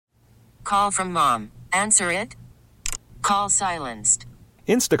Call from mom. Answer it. Call silenced.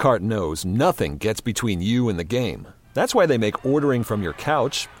 Instacart knows nothing gets between you and the game. That's why they make ordering from your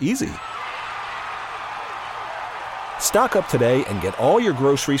couch easy. Stock up today and get all your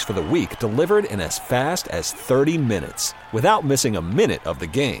groceries for the week delivered in as fast as 30 minutes without missing a minute of the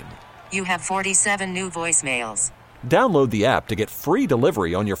game. You have 47 new voicemails. Download the app to get free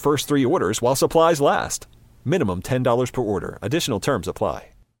delivery on your first 3 orders while supplies last. Minimum $10 per order. Additional terms apply.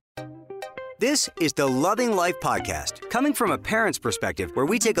 This is the Loving Life Podcast, coming from a parent's perspective where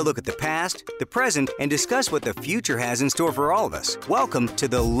we take a look at the past, the present, and discuss what the future has in store for all of us. Welcome to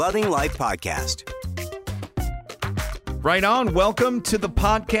the Loving Life Podcast. Right on. Welcome to the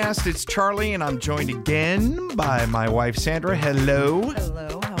podcast. It's Charlie, and I'm joined again by my wife, Sandra. Hello.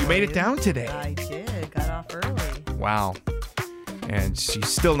 Hello. How You are made it down today. I did. Got off early. Wow. And she's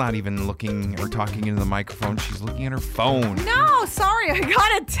still not even looking or talking into the microphone. She's looking at her phone. No, sorry. I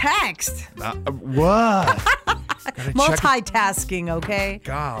got a text. What? Multitasking, okay?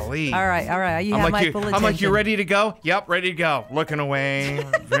 Golly. All right. You I'm have like, my full I'm attention. like, you ready to go? Yep, ready to go. Looking away.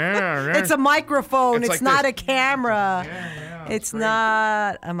 It's a microphone. It's It's, like not this. a camera. Yeah, It's great.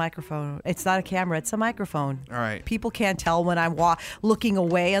 not a microphone. It's not a camera. It's a microphone. All right. People can't tell when I'm looking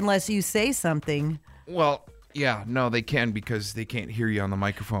away unless you say something. Well, yeah, no, they can because they can't hear you on the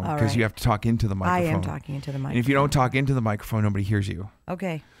microphone All because right. you have to talk into the I microphone. am talking into the And microphone. if you don't talk into the microphone, nobody hears you.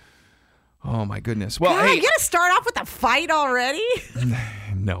 Okay. Oh, my goodness. Well, God, hey. you gotta start off with a fight already?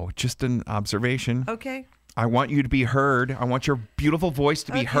 No, just an observation. Okay. I want you to be heard. I want your beautiful voice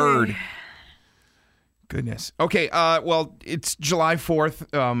to be Okay. heard. Goodness. Okay, well, it's July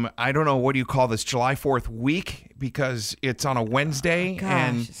 4th. I don't know, what do you call this? July 4th week? Because it's on a Wednesday. Gosh,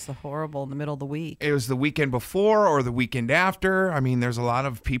 and it's so horrible in the middle of the week. it was the weekend before or the weekend after. I mean, there's a lot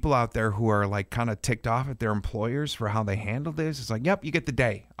of people out there who are like kind of ticked off at their employers for how they handle this. It's like, yep, you get the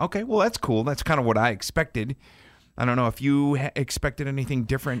day. Okay, well, that's cool. That's kind of what I expected. I don't know if you expected anything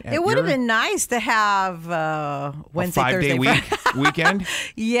different. At It would have your been nice to have Wednesday, a 5-day Thursday, weekend.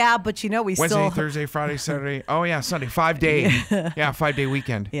 Yeah, but we Wednesday, still. Thursday, Friday, Saturday. Oh yeah, Sunday. 5-day. Yeah, 5-day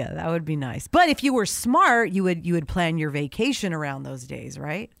weekend. Yeah, that would be nice. But if you were smart, you would plan your vacation around those days,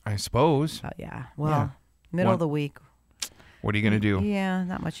 right? I suppose. Yeah. Well, Yeah. middle of the week. What are you gonna do? Yeah,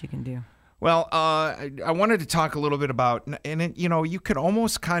 not much you can do. Well, I wanted to talk a little bit about, and it, you could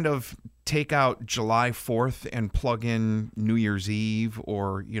almost kind of take out July 4th and plug in New Year's Eve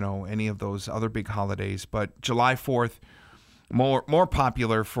or any of those other big holidays. But July 4th, more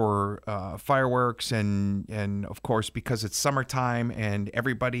popular for fireworks and of course because it's summertime and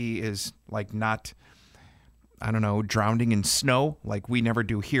everybody is like not, I don't know, drowning in snow like we never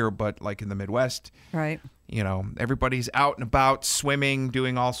do here, but like in the Midwest. Right. Everybody's out and about, swimming,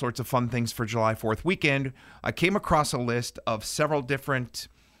 doing all sorts of fun things for July 4th weekend. I came across a list of several different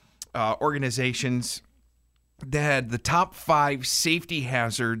organizations that had the top 5 safety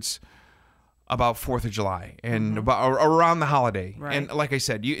hazards about 4th of July and about around the holiday. Right. And like I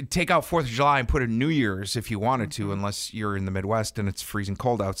said, you take out 4th of July and put in New Year's if you wanted to, unless you're in the Midwest and it's freezing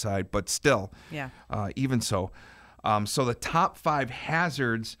cold outside. But still, Yeah. even so. So the top 5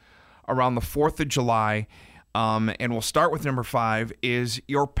 hazards around the 4th of July, and we'll start with number 5, is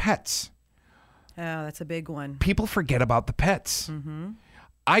your pets. Oh, that's a big one. People forget about the pets. Mm-hmm.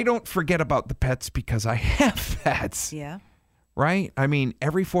 I don't forget about the pets because I have pets, Yeah. right? I mean,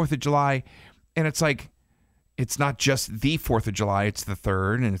 every 4th of July, and it's like, it's not just the 4th of July, it's the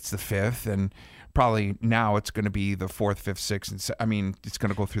 3rd and it's the 5th, and probably now it's going to be the 4th, 5th, 6th, and I mean, it's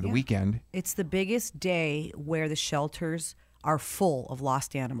going to go through the weekend. It's the biggest day where the shelters are full of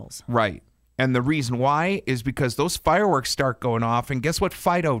lost animals. Right. And the reason why is because those fireworks start going off, and guess what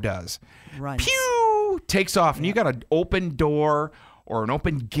Fido does? Runs. Pew! Takes off, and you got an open door or an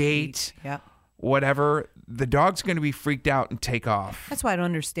open gate, Yeah. whatever. The dog's going to be freaked out and take off. That's why I don't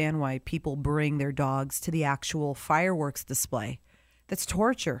understand why people bring their dogs to the actual fireworks display. That's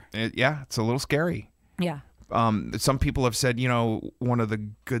torture. It's a little scary. Yeah. Some people have said, one of the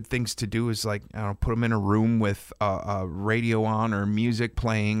good things to do is like, I don't know, put them in a room with a radio on or music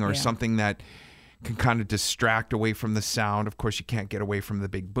playing or Yeah. something that can kind of distract away from the sound. Of course, you can't get away from the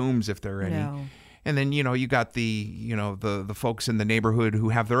big booms if there are any. No. And then, you got the folks in the neighborhood who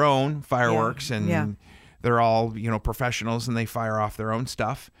have their own fireworks and Yeah. they're all, professionals and they fire off their own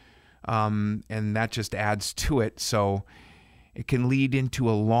stuff. And that just adds to it. So it can lead into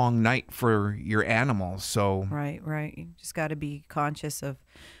a long night for your animals. So Right. You just got to be conscious of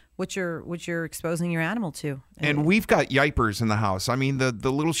what you're exposing your animal to. and we've got yipers in the house. I mean, the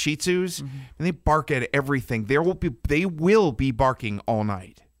little Shih Tzus, and they bark at everything. They will be barking all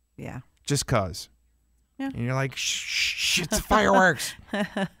night Yeah. just 'cause. Yeah. And you're like, shh, it's fireworks.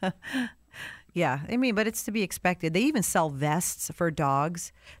 Yeah, I mean, but it's to be expected. They even sell vests for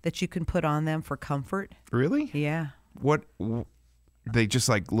dogs that you can put on them for comfort. Really? Yeah. What? They just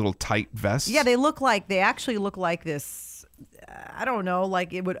like little tight vests? Yeah, they actually look like this. I don't know,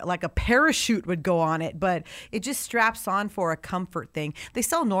 like a parachute would go on it, but it just straps on for a comfort thing. They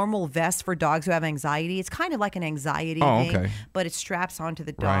sell normal vests for dogs who have anxiety. It's kind of like an anxiety thing, okay. But it straps onto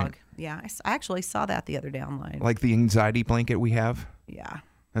the dog. Right. Yeah, I actually saw that the other day online. Like the anxiety blanket we have? Yeah.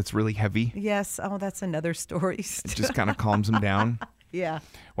 That's really heavy. Yes. Oh, that's another story. It just kind of calms them down. Yeah.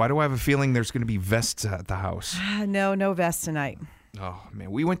 Why do I have a feeling there's going to be vests at the house? No vest tonight. Oh,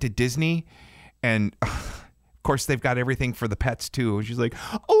 man. We went to Disney, and of course, they've got everything for the pets, too. And she's like,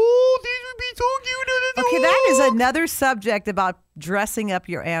 oh, these would be so cute. Okay, that is another subject about dressing up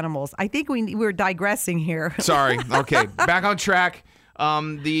your animals. I think we're digressing here. Sorry. Okay, back on track.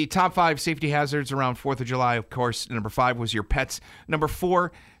 The top 5 safety hazards around 4th of July, of course. Number 5 was your pets. Number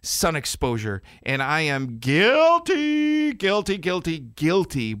 4, sun exposure. And I am guilty,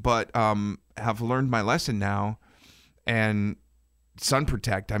 but have learned my lesson now. And sun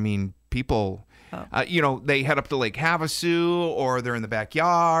protect. I mean, people, they head up to Lake Havasu, or they're in the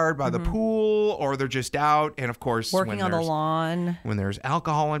backyard by the pool, or they're just out. And of course, working on the lawn. When there's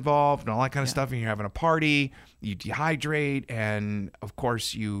alcohol involved and all that kind of stuff, and you're having a party, you dehydrate, and of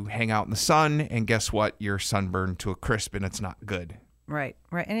course, you hang out in the sun. And guess what? You're sunburned to a crisp, and it's not good. Right.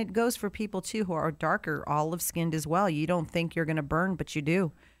 And it goes for people too who are darker, olive skinned as well. You don't think you're going to burn, but you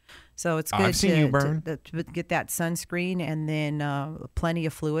do. So it's good I've seen you burn. To get that sunscreen and then plenty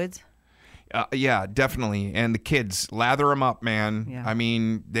of fluids. Yeah, definitely. And the kids, lather them up, man. Yeah. I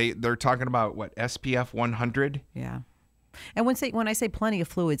mean, they're talking about, what, SPF 100? Yeah. And when I say plenty of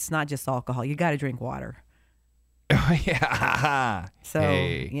fluids, it's not just alcohol. You got to drink water. Yeah. So,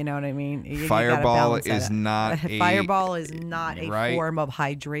 hey, you know what I mean? Fireball is not Fireball is not a right? form of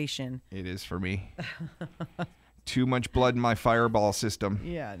hydration. It is for me. Too much blood in my Fireball system.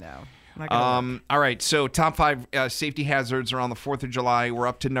 Yeah, no. All right, so top 5 safety hazards around the 4th of July. We're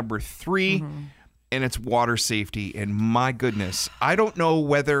up to number 3, and it's water safety. And my goodness, I don't know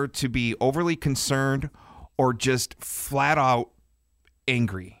whether to be overly concerned or just flat out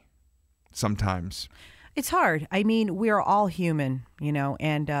angry sometimes. It's hard. I mean, we're all human,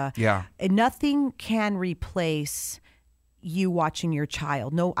 and nothing can replace you watching your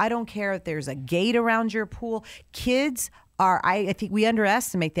child. No, I don't care if there's a gate around your pool. Kids I think we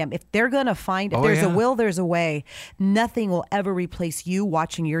underestimate them. If they're going to find, if there's a will, there's a way. Nothing will ever replace you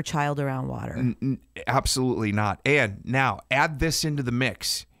watching your child around water. Absolutely not. And now add this into the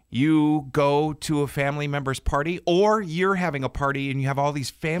mix. You go to a family member's party, or you're having a party and you have all these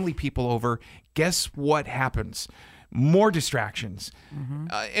family people over. Guess what happens? More distractions.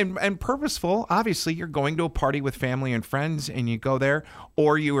 And purposeful. Obviously, you're going to a party with family and friends and you go there,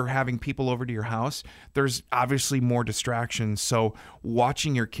 or you are having people over to your house. There's obviously more distractions. So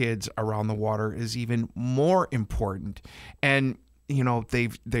watching your kids around the water is even more important. And,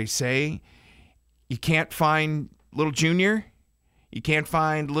 they say you can't find little Junior. You can't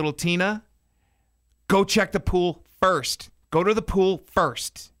find little Tina. Go check the pool first. Go to the pool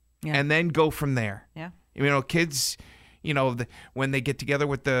first. Yeah. And then go from there. Yeah. Kids, when they get together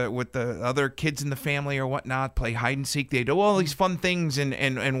with the other kids in the family or whatnot, play hide and seek. They do all these fun things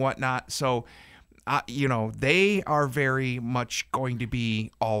and whatnot. So, they are very much going to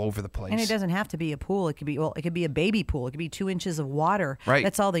be all over the place. And it doesn't have to be a pool. It could be a baby pool. It could be 2 inches of water. Right.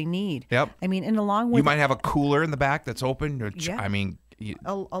 That's all they need. Yep. I mean, and along with you might have a cooler in the back that's open. Yeah. I mean,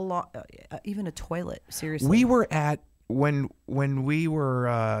 even a toilet. Seriously. We were at when we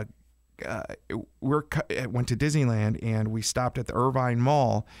were. Went to Disneyland and we stopped at the Irvine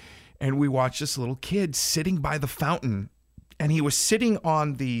Mall and we watched this little kid sitting by the fountain, and he was sitting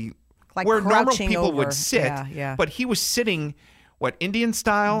on the where normal people over. would sit, yeah. But he was sitting Indian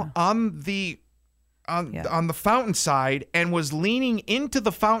style on the fountain side and was leaning into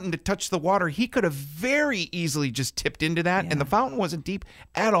the fountain to touch the water. He could have very easily just tipped into that, and the fountain wasn't deep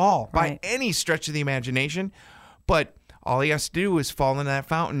at all by any stretch of the imagination, but all he has to do is fall into that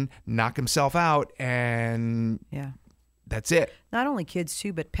fountain, knock himself out, and that's it. Not only kids,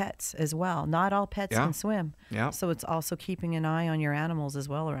 too, but pets as well. Not all pets can swim. Yeah. So it's also keeping an eye on your animals as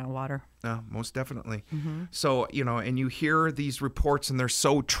well around water. Yeah, most definitely. So, and you hear these reports, and they're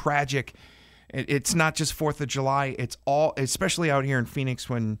so tragic. It's not just 4th of July. It's all, especially out here in Phoenix,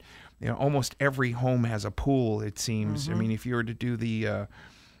 when almost every home has a pool, it seems. I mean, if you were to do the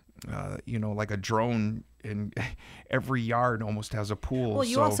like a drone, and every yard almost has a pool. Well,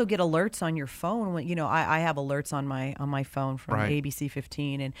 you also get alerts on your phone. When I have alerts on my phone from ABC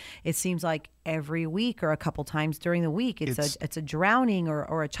 15, and it seems like every week or a couple times during the week, it's a drowning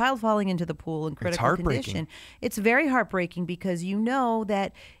or a child falling into the pool in critical condition. It's very heartbreaking because you know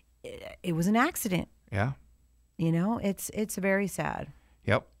that it was an accident. Yeah. It's very sad.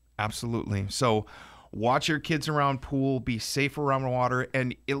 Yep, absolutely. So watch your kids around pool, be safe around water.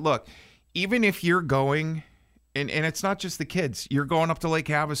 And look, even if you're going, and it's not just the kids, you're going up to Lake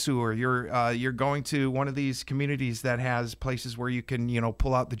Havasu, or you're going to one of these communities that has places where you can,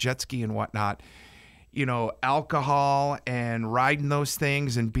 pull out the jet ski and whatnot. Alcohol and riding those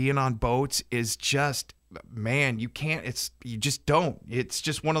things and being on boats is just, man, you just don't. It's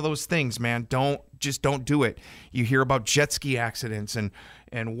just one of those things, man. Don't do it. You hear about jet ski accidents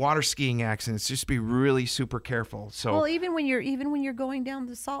and water skiing accidents. Just be really super careful. So, well, even when you're going down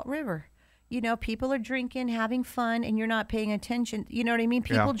the Salt River, people are drinking, having fun, and you're not paying attention. You know what I mean?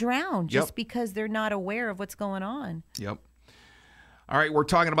 People drown just because they're not aware of what's going on. Yep. All right, we're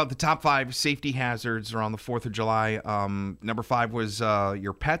talking about the top 5 safety hazards around the 4th of July. Number 5 was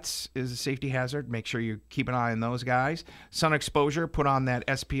your pets is a safety hazard. Make sure you keep an eye on those guys. Sun exposure, put on that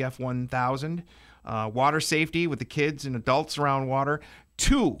SPF 1000. Water safety with the kids and adults around water.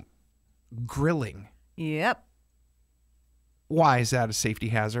 2, grilling. Yep. Why is that a safety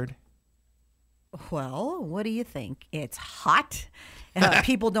hazard? Well, what do you think? It's hot.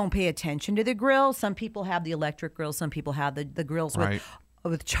 People don't pay attention to the grill. Some people have the electric grill. Some people have the grills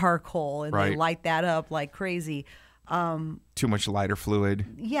with charcoal, and they light that up like crazy. Too much lighter fluid.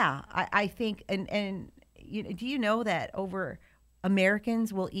 Yeah, I think, and do you know that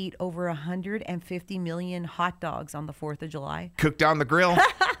Americans will eat over 150 million hot dogs on the 4th of July? Cooked on the grill.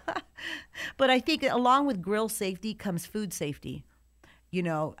 But I think along with grill safety comes food safety. You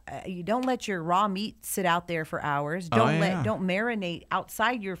don't let your raw meat sit out there for hours. Don't marinate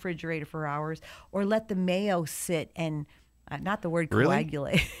outside your refrigerator for hours, or let the mayo sit and not the word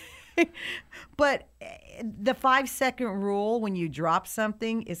coagulate. But the 5-second rule when you drop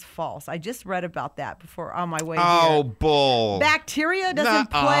something is false. I just read about that before on my way here. Oh, bull. Bacteria doesn't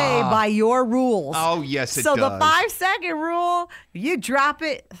play by your rules. Oh, yes, it does. So the 5-second rule, you drop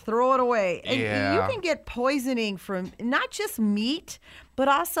it, throw it away. And you can get poisoning from not just meat, but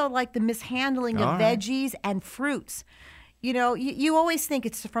also like the mishandling of veggies and fruits. You always think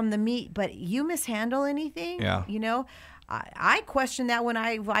it's from the meat, but you mishandle anything, I question that when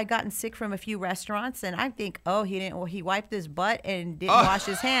I gotten sick from a few restaurants, and I think, he wiped his butt and didn't wash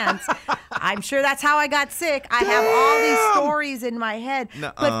his hands. I'm sure that's how I got sick. I have all these stories in my head.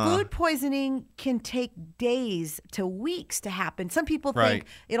 But food poisoning can take days to weeks to happen. Some people think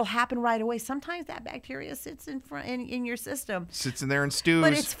it'll happen right away. Sometimes that bacteria sits in your system. Sits in there and stews.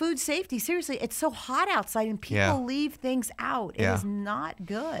 But it's food safety. Seriously, it's so hot outside, and people leave things out. It is not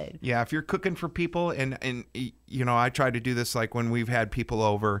good. Yeah, if you're cooking for people, and I try to do this like when we've had people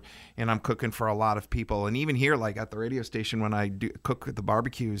over and I'm cooking for a lot of people, and even here like at the radio station when I do cook at the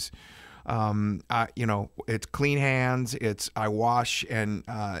barbecues, it's clean hands, I wash, and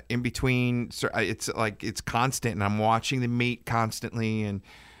in between it's like it's constant, and I'm watching the meat constantly, and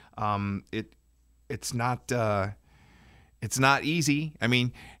it's not easy. I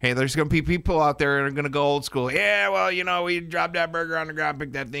mean, hey, there's going to be people out there that are going to go old school. Yeah, well, we dropped that burger on the ground,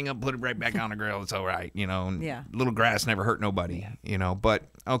 picked that thing up, put it right back on the grill. It's all right, and little grass never hurt nobody, But,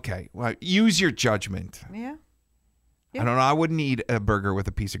 okay, well, use your judgment. Yeah. I don't know. I wouldn't eat a burger with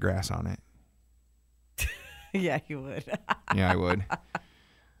a piece of grass on it. Yeah, you would. Yeah, I would.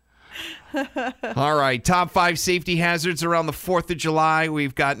 All right, top 5 safety hazards around the 4th of July.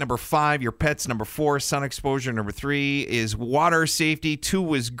 We've got number 5, your pets. Number 4, sun exposure. Number 3 is water safety. 2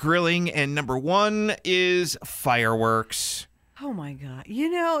 was grilling. And number 1 is fireworks. Oh, my God.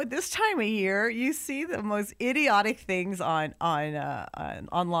 This time of year, you see the most idiotic things on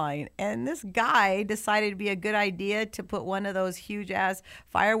online. And this guy decided it'd be a good idea to put one of those huge-ass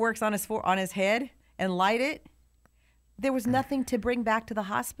fireworks on his head and light it. There was nothing to bring back to the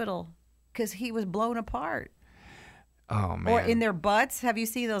hospital because he was blown apart. Oh, man. Or in their butts. Have you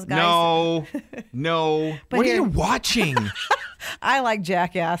seen those guys? No. What are you watching? I like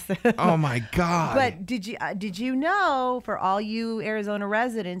Jackass. Oh, my God. But did you know, for all you Arizona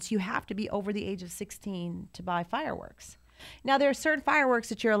residents, you have to be over the age of 16 to buy fireworks. Now, there are certain fireworks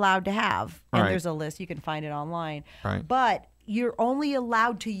that you're allowed to have, and there's a list. You can find it online. Right. But you're only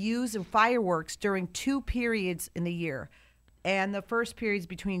allowed to use fireworks during 2 periods in the year. And the first period's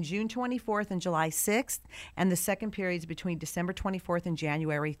between June 24th and July 6th, and the second period's between December 24th and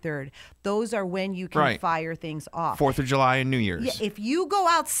January 3rd. Those are when you can fire things off. 4th of July and New Year's. Yeah, if you go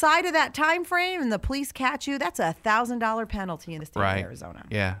outside of that time frame and the police catch you, that's a $1,000 penalty in the state of Arizona.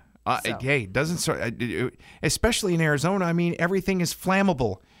 Yeah. Hey, especially in Arizona, I mean, everything is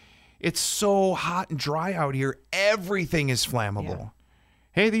flammable. It's so hot and dry out here. Everything is flammable. Yeah.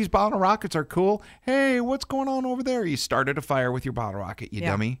 Hey, these bottle rockets are cool. Hey, what's going on over there? You started a fire with your bottle rocket, you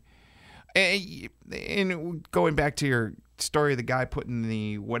dummy. And going back to your story of the guy putting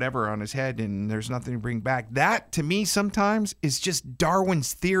the whatever on his head and there's nothing to bring back, that to me sometimes is just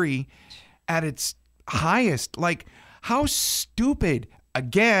Darwin's theory at its highest. Like, how stupid.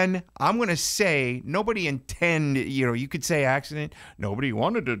 Again, I'm going to say nobody intended, you could say accident. Nobody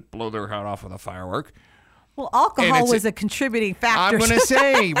wanted to blow their head off with a firework. Well, alcohol was a contributing factor. I'm going to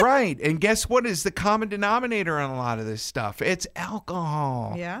say, right. And guess what is the common denominator on a lot of this stuff? It's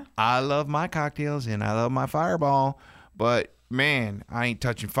alcohol. Yeah. I love my cocktails and I love my Fireball, but man, I ain't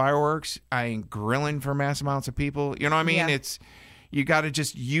touching fireworks. I ain't grilling for mass amounts of people. You know what I mean? Yeah. You got to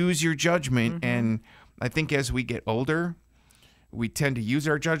just use your judgment. And I think as we get older, we tend to use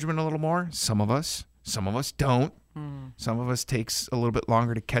our judgment a little more. Some of us don't. Some of us takes a little bit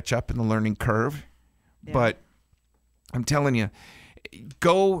longer to catch up in the learning curve. Yeah. But I'm telling you,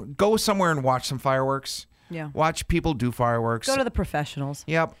 go somewhere and watch some fireworks. Yeah. Watch people do fireworks. Go to the professionals.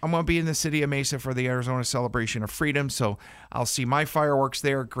 Yep. I'm going to be in the city of Mesa for the Arizona Celebration of Freedom, so I'll see my fireworks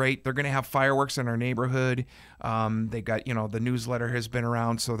there. Great. They're going to have fireworks in our neighborhood. They got, the newsletter has been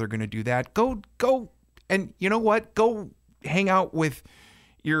around, so they're going to do that. Go. And you know what? Go hang out with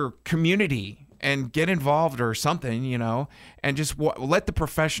your community and get involved or something, and just let the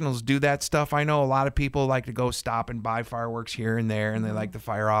professionals do that stuff. I know a lot of people like to go stop and buy fireworks here and there, and they like to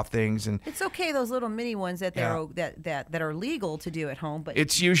fire off things. And it's okay, those little mini ones that that are legal to do at home, but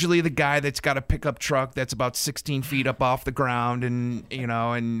it's usually the guy that's got a pickup truck that's about 16 feet up off the ground, and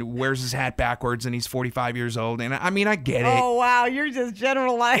and wears his hat backwards, and he's 45 years old. And I mean, I get it. Oh wow, you're just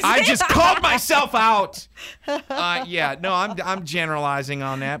generalizing. I just called myself out. I'm generalizing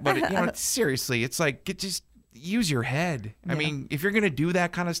on that, but seriously. It's like, just use your head. I mean, if you're going to do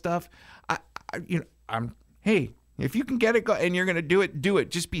that kind of stuff, hey, if you can get it and you're going to do it.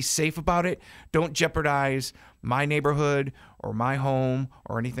 Just be safe about it. Don't jeopardize my neighborhood or my home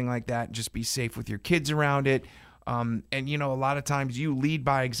or anything like that. Just be safe with your kids around it. And, a lot of times you lead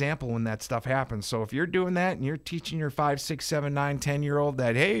by example when that stuff happens. So if you're doing that and you're teaching your 5, 6, 7, 9, 10-year-old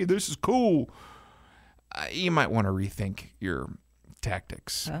that, hey, this is cool, you might want to rethink your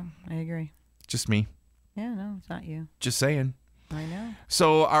tactics. Oh, I agree. Just me. Yeah, no, it's not you. Just saying. I know.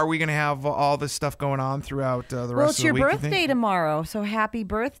 So are we going to have all this stuff going on throughout the rest of the week? Well, it's your birthday tomorrow, so happy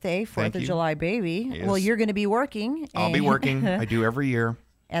birthday, 4th of July, baby. Yes. Well, you're going to be working. I'll be working. I do every year.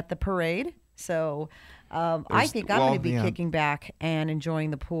 At the parade. So I think I'm going to be kicking back and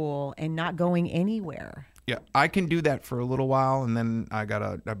enjoying the pool and not going anywhere. Yeah, I can do that for a little while, and then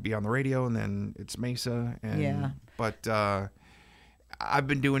I'll be on the radio, and then it's Mesa. But I've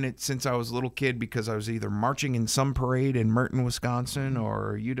been doing it since I was a little kid because I was either marching in some parade in Merton, Wisconsin,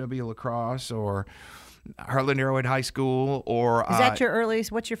 or UW La Crosse, or Heartland Arrowhead High School, or... Is that your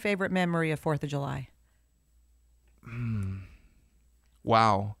earliest? What's your favorite memory of 4th of July?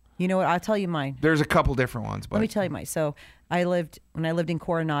 Wow. You know what? I'll tell you mine. There's a couple different ones. But... Let me tell you mine. So when I lived in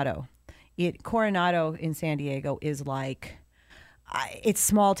Coronado. Coronado in San Diego is like... it's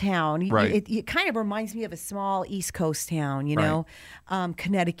small town. Right. It kind of reminds me of a small East Coast town,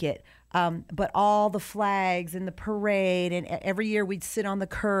 Connecticut. But all the flags and the parade, and every year we'd sit on the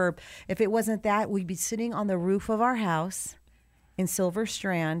curb. If it wasn't that, we'd be sitting on the roof of our house in Silver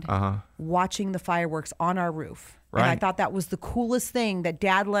Strand watching the fireworks on our roof. Right. And I thought that was the coolest thing, that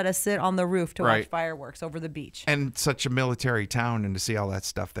Dad let us sit on the roof to watch fireworks over the beach. And such a military town, and to see all that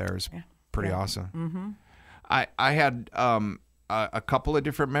stuff there is pretty awesome. Mm-hmm. I had... a couple of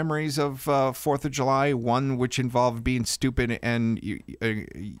different memories of 4th of July. One which involved being stupid and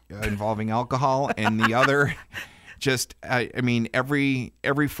involving alcohol, and the other just every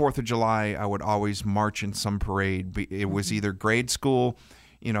 4th of July I would always march in some parade. It was either grade school,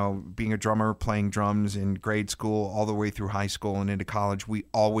 being a drummer, playing drums in grade school all the way through high school and into college. We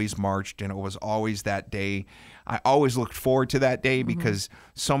always marched, and it was always that day. I always looked forward to that day because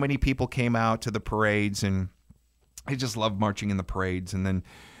so many people came out to the parades, and I just loved marching in the parades. And then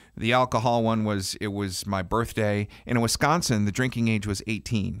the alcohol one was my birthday. And in Wisconsin, the drinking age was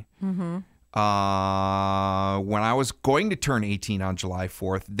 18. Mm-hmm. When I was going to turn 18 on July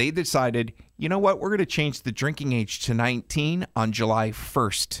 4th, they decided, you know what, we're going to change the drinking age to 19 on July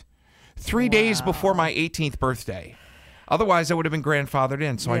 1st, 3 days before my 18th birthday. Otherwise, I would have been grandfathered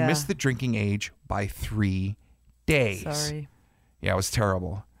in. So I Yeah. missed the drinking age by 3 days. Sorry. Yeah, it was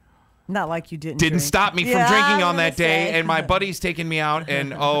terrible. Not like you didn't Didn't drink. stop me from Yeah, drinking I on was that gonna day, say. and my buddy's taking me out,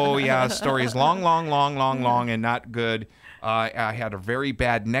 and oh yeah, the story is long, and not good. I had a very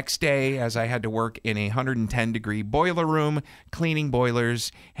bad next day as I had to work in a 110-degree boiler room, cleaning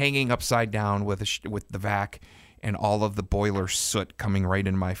boilers, hanging upside down with the vac, and all of the boiler soot coming right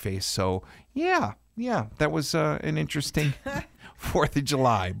in my face. So yeah, that was an interesting 4th of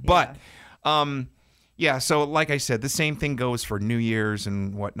July. But yeah, so like I said, the same thing goes for New Year's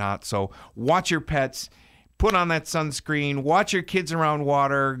and whatnot. So watch your pets, put on that sunscreen, watch your kids around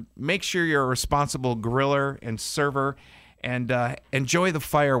water, make sure you're a responsible griller and server, and enjoy the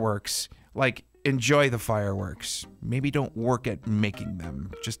fireworks. Like, enjoy the fireworks. Maybe don't work at making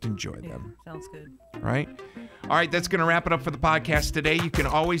them. Just enjoy them. Sounds good. Right? All right, that's going to wrap it up for the podcast today. You can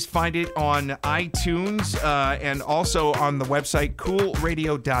always find it on iTunes and also on the website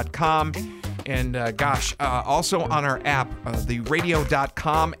coolradio.com. And also on our app, the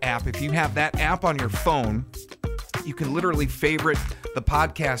radio.com app. If you have that app on your phone, you can literally favorite the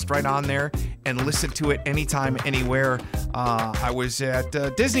podcast right on there and listen to it anytime, anywhere. I was at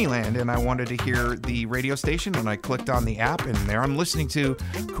Disneyland and I wanted to hear the radio station, and I clicked on the app, and there I'm listening to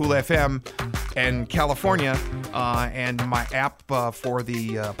Cool FM in California, and my app for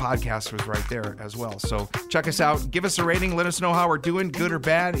the podcast was right there as well. So check us out. Give us a rating. Let us know how we're doing, good or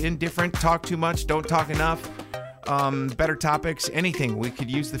bad, indifferent, talk too much, don't talk enough. Better topics, anything. We could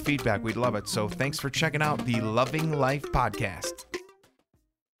use the feedback. We'd love it. So thanks for checking out the Loving Life podcast.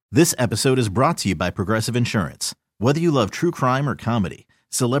 This episode is brought to you by Progressive Insurance. Whether you love true crime or comedy,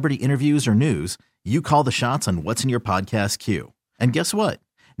 celebrity interviews or news, you call the shots on what's in your podcast queue. And guess what?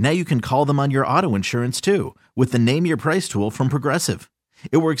 Now you can call them on your auto insurance too with the Name Your Price tool from Progressive.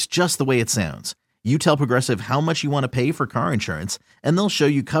 It works just the way it sounds. You tell Progressive how much you want to pay for car insurance, and they'll show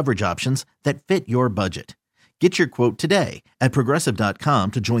you coverage options that fit your budget. Get your quote today at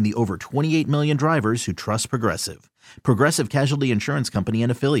Progressive.com to join the over 28 million drivers who trust Progressive. Progressive Casualty Insurance Company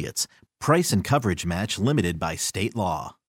and Affiliates. Price and coverage match limited by state law.